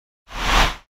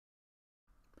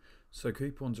So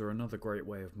coupons are another great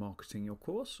way of marketing your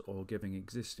course or giving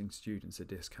existing students a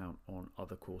discount on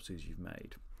other courses you've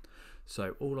made.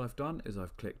 So all I've done is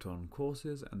I've clicked on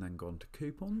courses and then gone to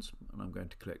coupons, and I'm going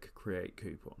to click create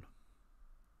coupon.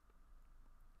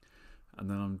 And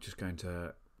then I'm just going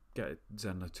to get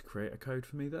Zenler to create a code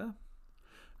for me there.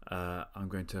 I'm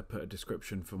going to put a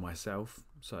description for myself,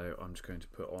 so I'm just going to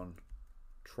put on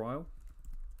trial.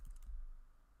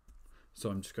 So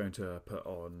I'm just going to put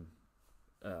on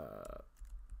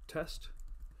test,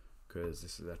 because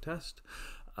this is a test.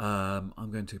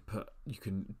 I'm going to put, you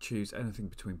can choose anything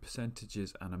between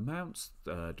percentages and amounts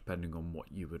depending on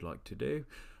what you would like to do.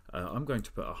 I'm going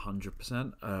to put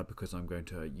 100% because I'm going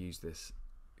to use this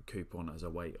coupon as a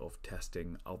way of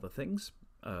testing other things.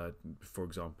 For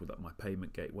example, that my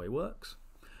payment gateway works.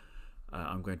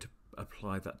 I'm going to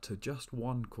apply that to just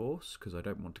one course because I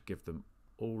don't want to give them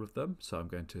all of them, so I'm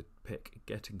going to pick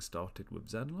getting started with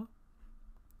Zenler.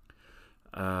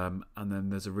 And then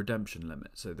there's a redemption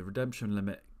limit. So the redemption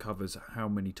limit covers how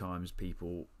many times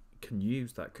people can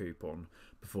use that coupon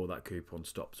before that coupon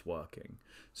stops working.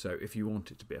 So if you want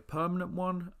it to be a permanent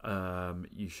one,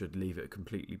 you should leave it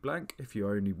completely blank. If you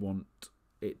only want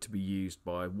it to be used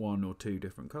by 1 or 2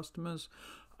 different customers,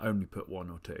 only put 1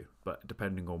 or 2. But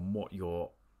depending on what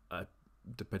your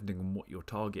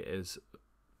target is,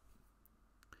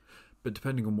 but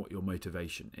depending on what your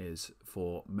motivation is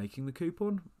for making the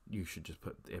coupon, you should just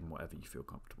put in whatever you feel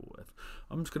comfortable with.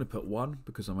 I'm just going to put 1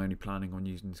 because I'm only planning on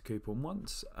using this coupon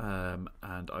once, and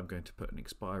I'm going to put an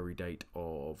expiry date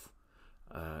of,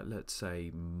 let's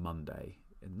say, Monday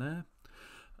in there.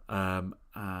 And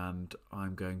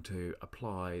I'm going to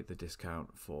apply the discount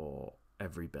for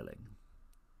every billing.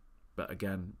 But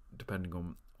again, depending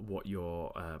on what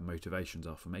your motivations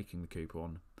are for making the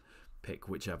coupon, pick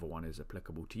whichever one is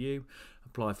applicable to you.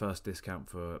 Apply discount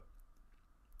for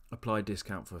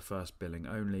first billing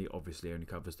only. Obviously only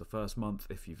covers the first month.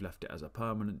 If you've left it as a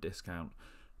permanent discount,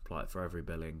 apply it for every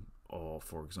billing. Or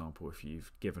for example, if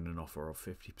you've given an offer of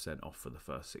 50% off for the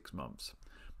first 6 months,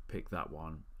 pick that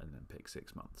one and then pick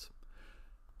 6 months.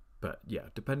 But yeah,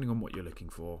 depending on what you're looking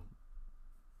for,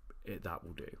 that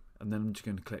will do. And then I'm just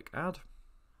going to click add.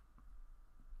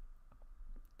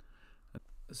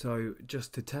 So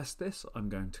just to test this, I'm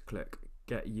going to click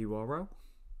get URL.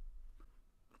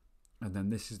 And then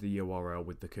this is the URL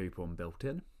with the coupon built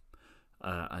in.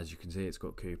 As you can see, it's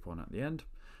got coupon at the end.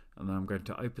 And then I'm going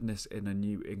to open this in a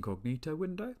new incognito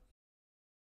window.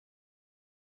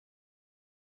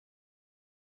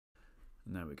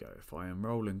 And there we go. If I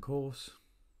enroll in course,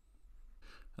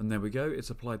 and there we go, it's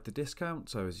applied the discount.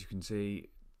 So as you can see,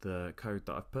 the code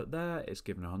that I've put there is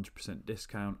given 100%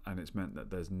 discount, and it's meant that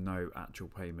there's no actual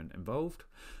payment involved.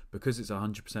 Because it's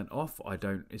 100% off,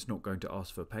 it's not going to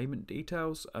ask for payment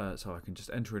details, so I can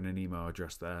just enter in an email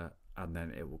address there, and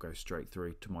then it will go straight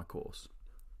through to my course.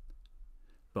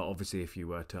 But obviously if you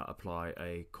were to apply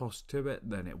a cost to it,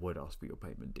 then it would ask for your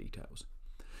payment details.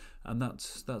 And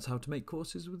that's how to make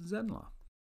courses with Zenler.